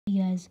Hey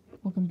guys,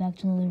 welcome back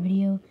to another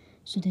video.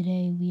 So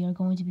today we are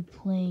going to be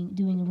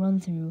doing a run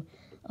through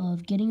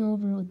of Getting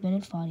Over with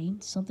Bennett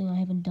Foddy, something I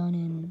haven't done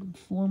in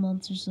 4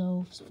 months or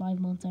so, 5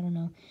 months, I don't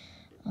know,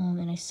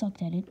 and I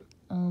sucked at it,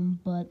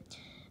 but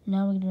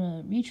now we're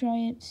gonna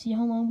retry it, see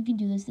how long we can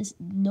do this,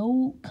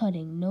 no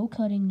cutting,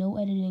 no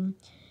editing,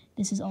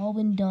 this has all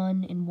been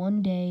done in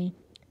one day,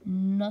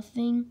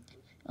 nothing,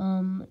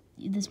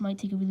 this might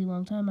take a really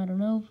long time, I don't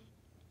know,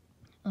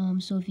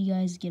 so if you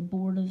guys get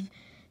bored of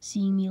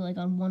seeing me like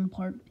on one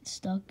part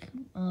stuck,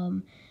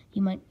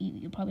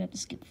 you'll probably have to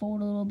skip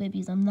forward a little bit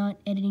because I'm not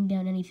editing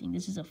down anything.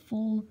 This is a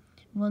full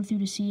run through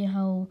to see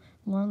how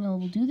long I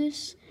will do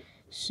this.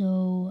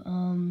 So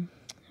I'm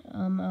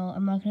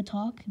not gonna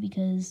talk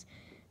because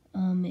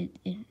it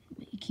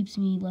keeps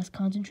me less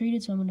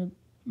concentrated. So I'm gonna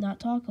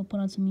not talk. I'll put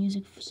on some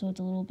music so it's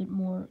a little bit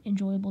more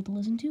enjoyable to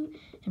listen to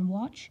and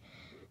watch.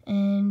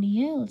 And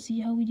yeah, let's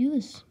see how we do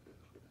this.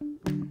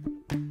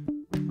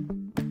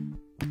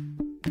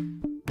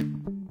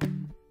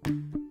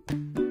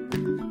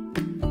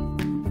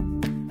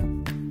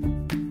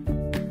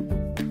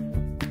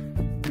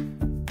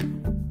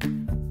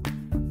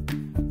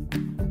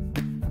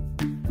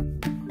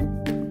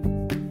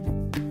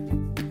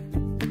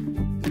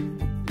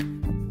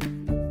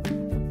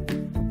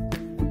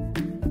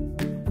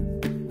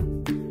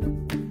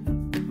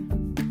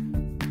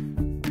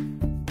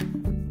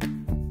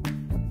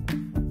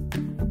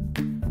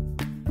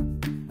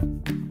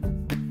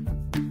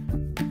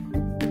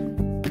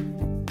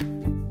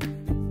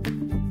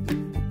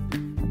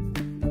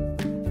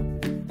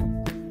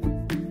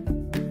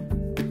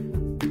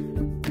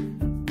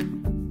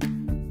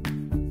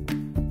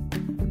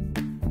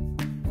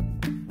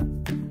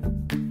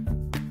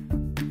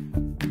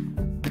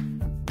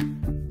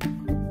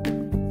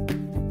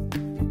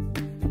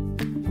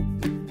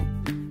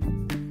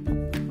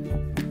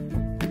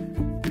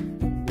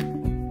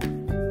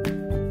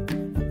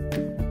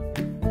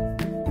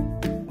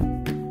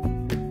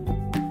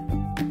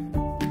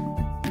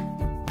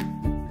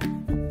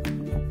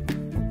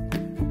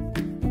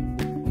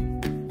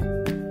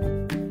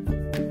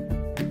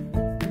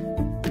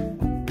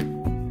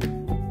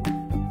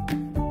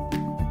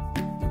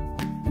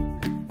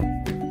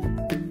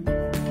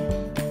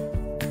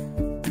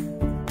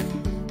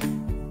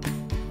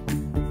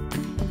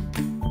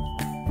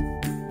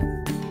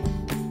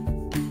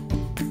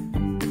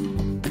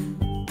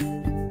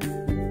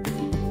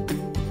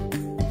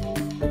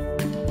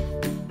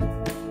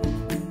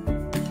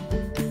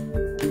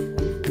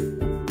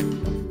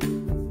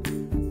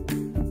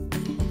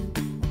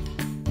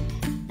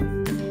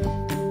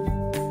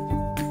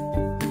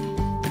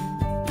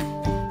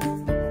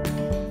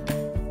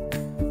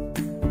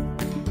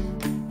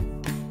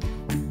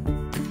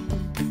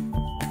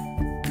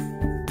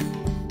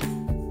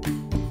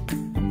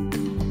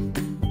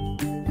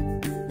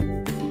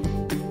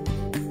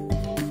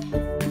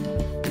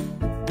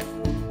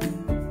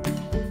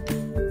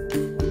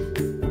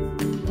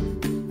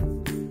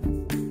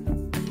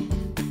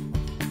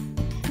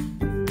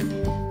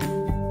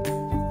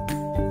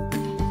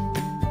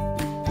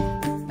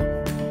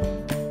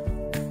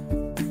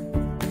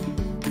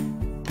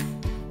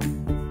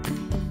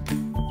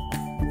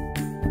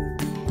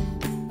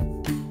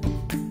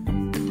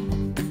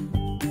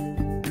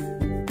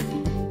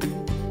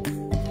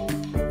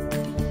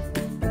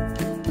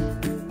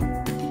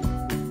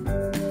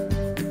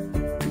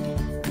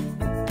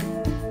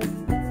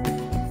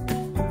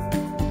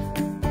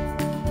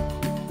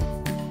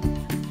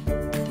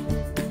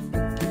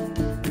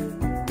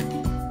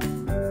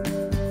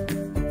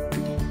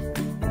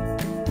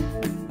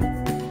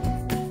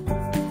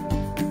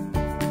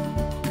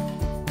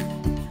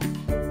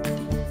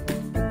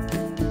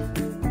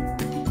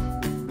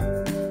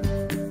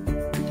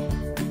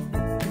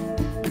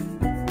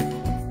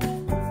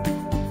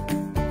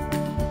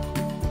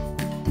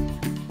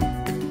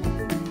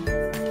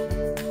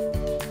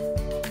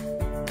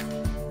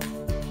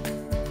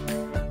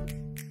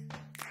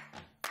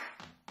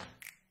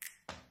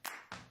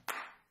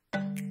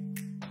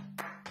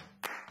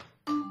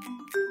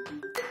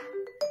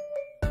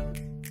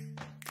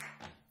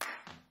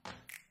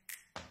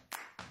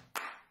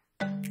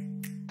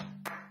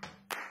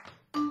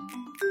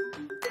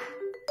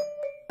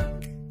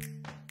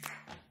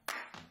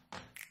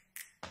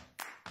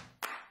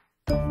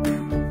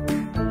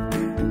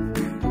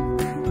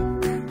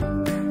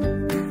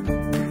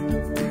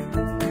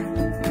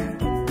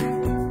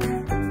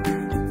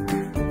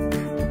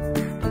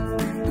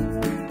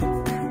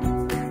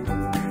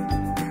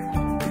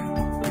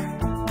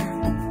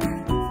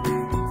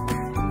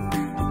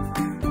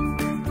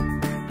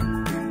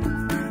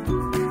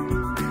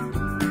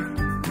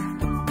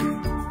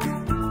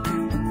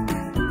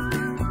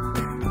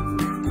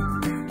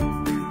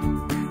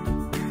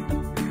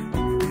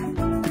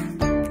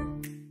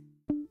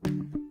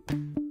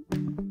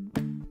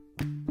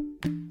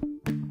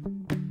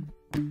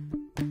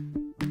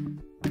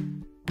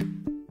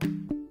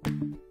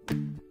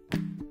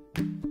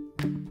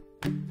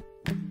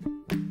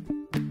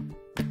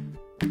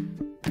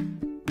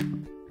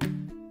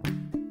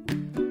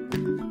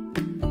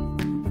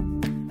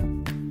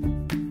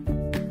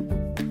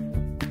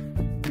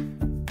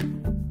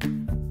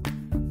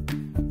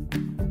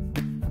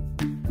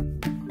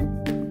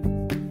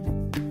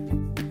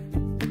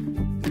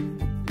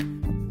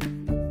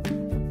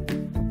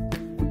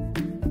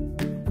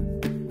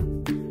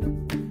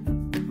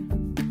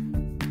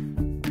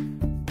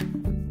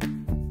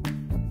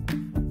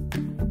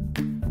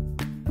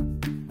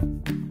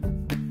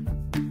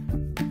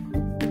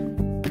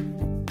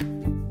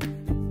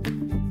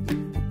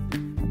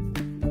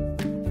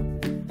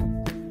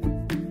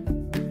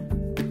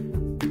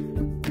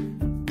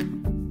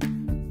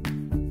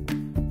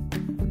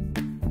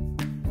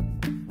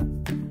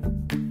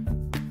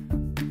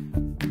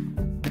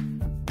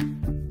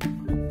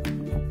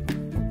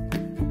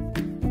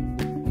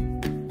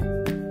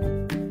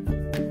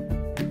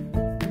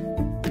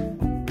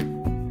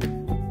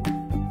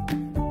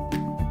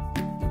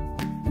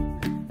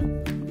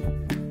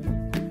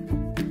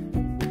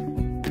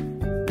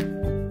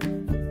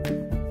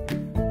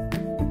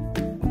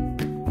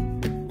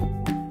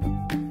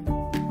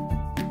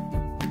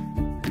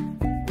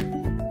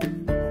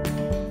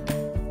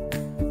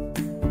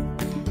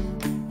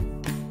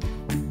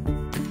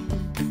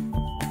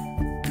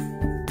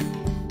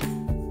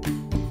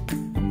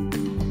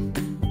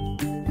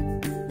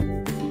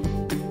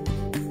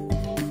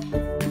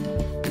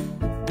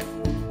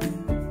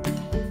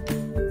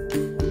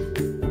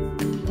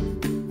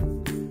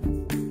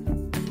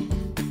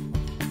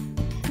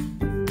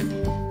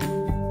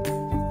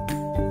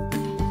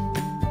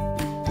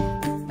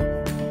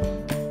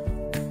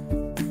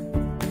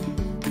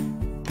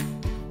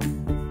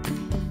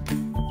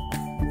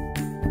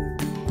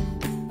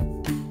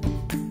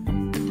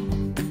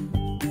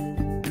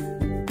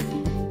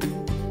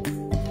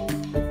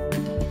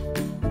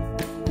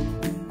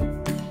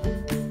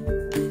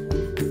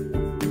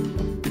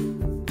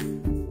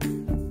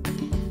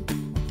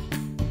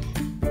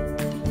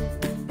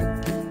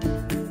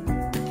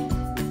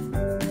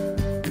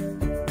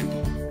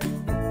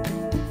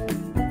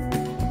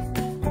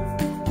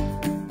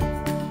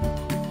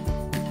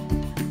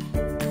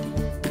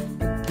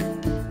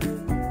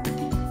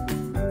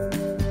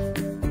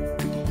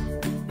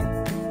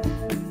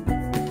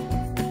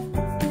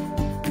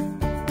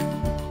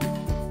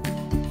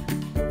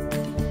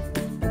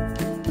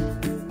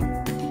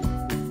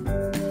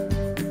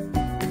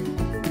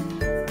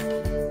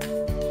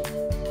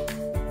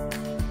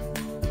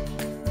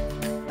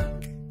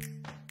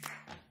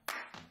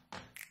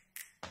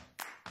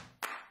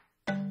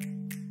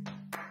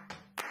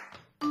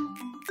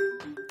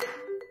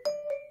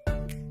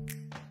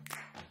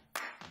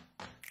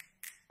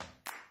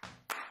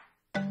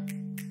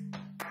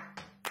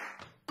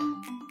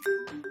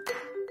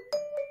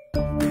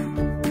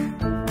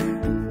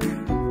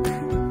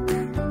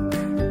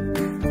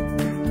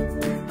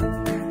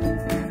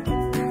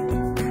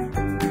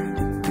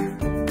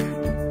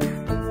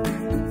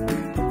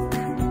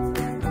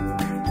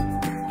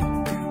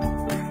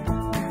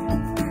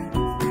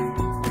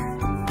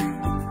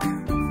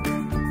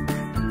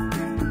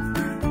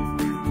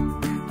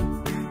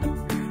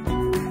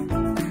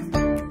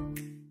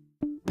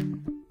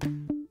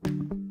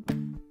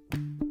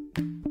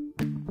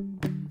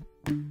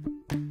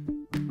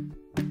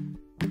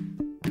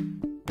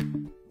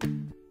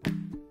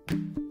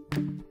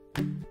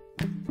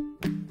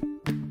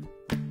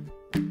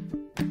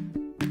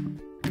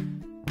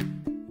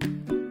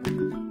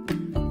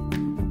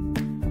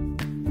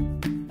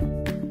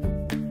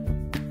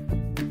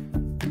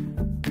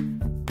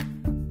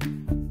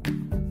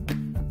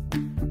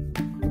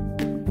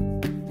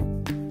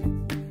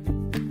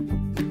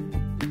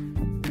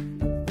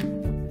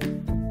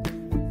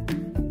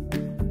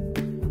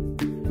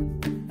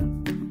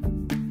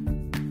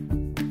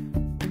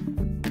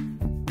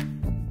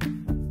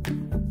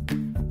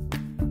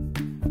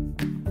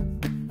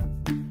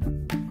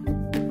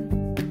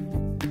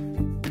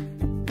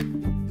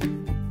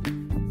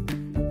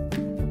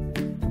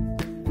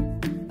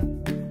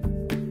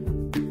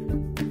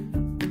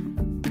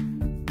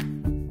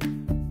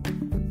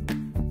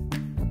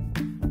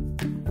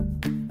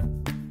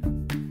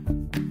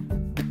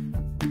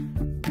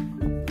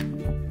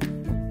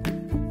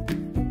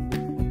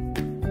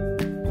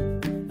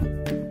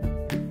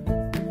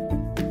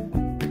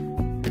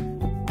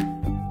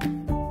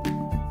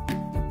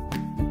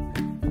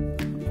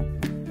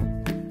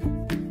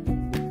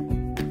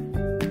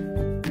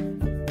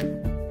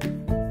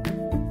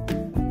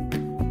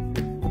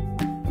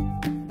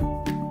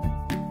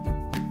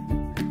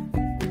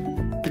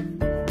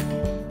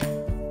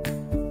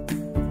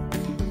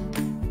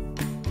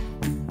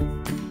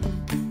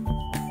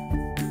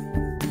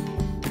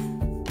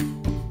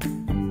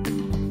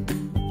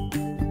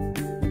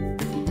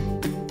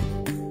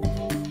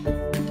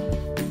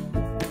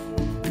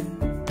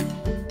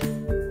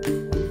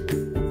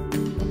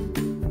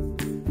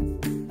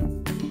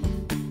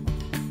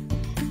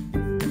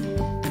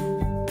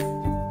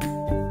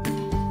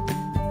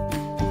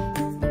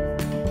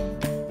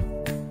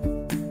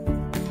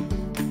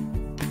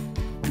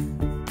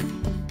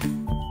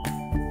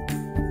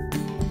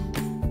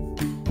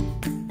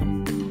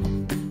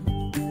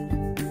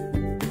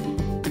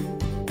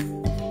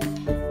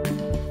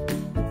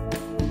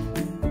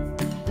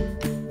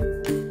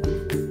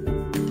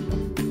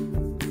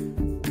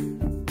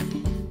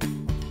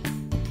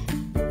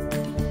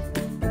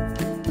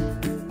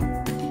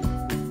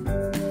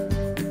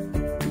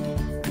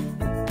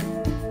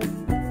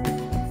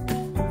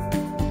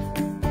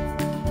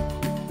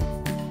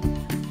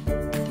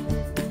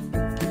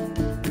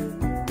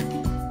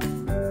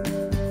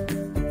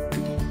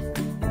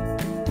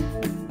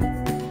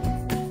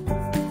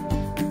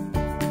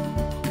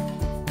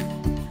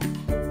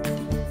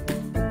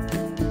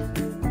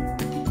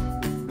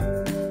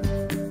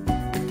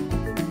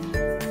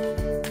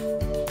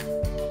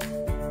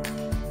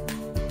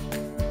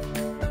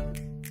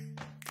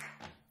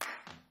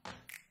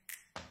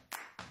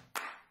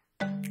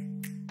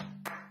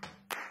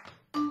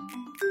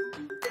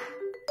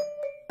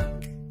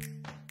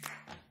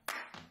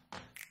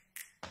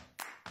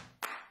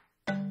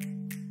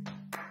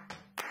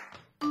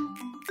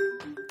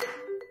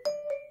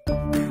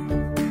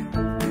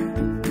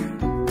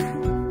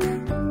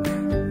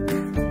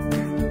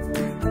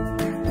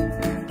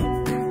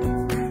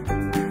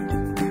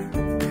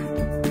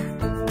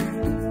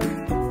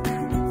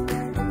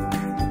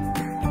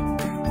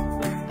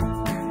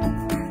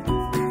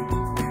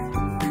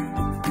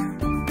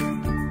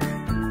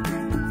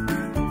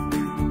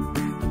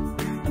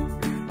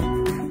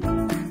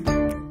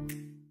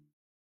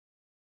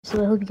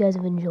 So I hope you guys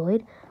have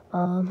enjoyed.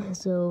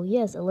 So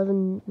yes,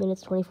 11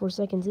 minutes 24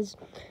 seconds is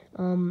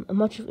a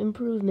much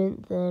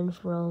improvement than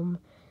from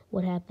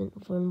what happened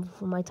from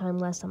my time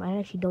last time. I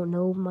actually don't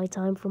know my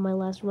time from my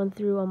last run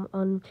through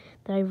on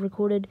that I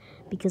recorded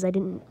because I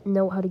didn't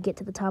know how to get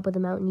to the top of the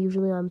mountain.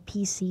 Usually on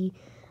PC,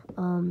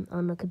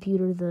 on a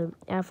computer,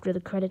 after the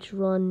credits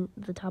run,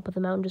 the top of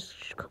the mountain just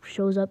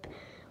shows up.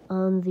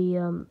 On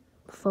the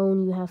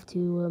phone, you have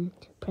to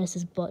press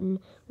this button,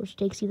 which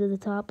takes you to the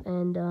top,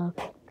 and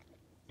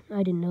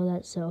I didn't know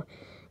that, so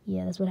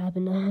yeah, that's what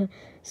happened.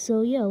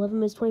 So yeah, 11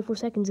 minutes 24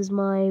 seconds is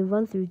my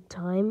run-through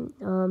time.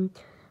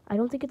 I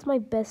don't think it's my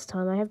best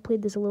time. I have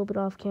played this a little bit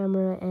off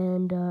camera,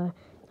 and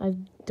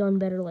I've done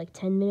better like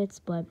 10 minutes,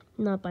 but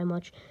not by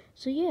much.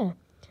 So yeah,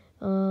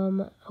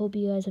 hope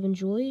you guys have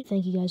enjoyed.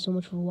 Thank you guys so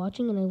much for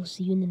watching, and I will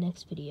see you in the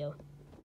next video.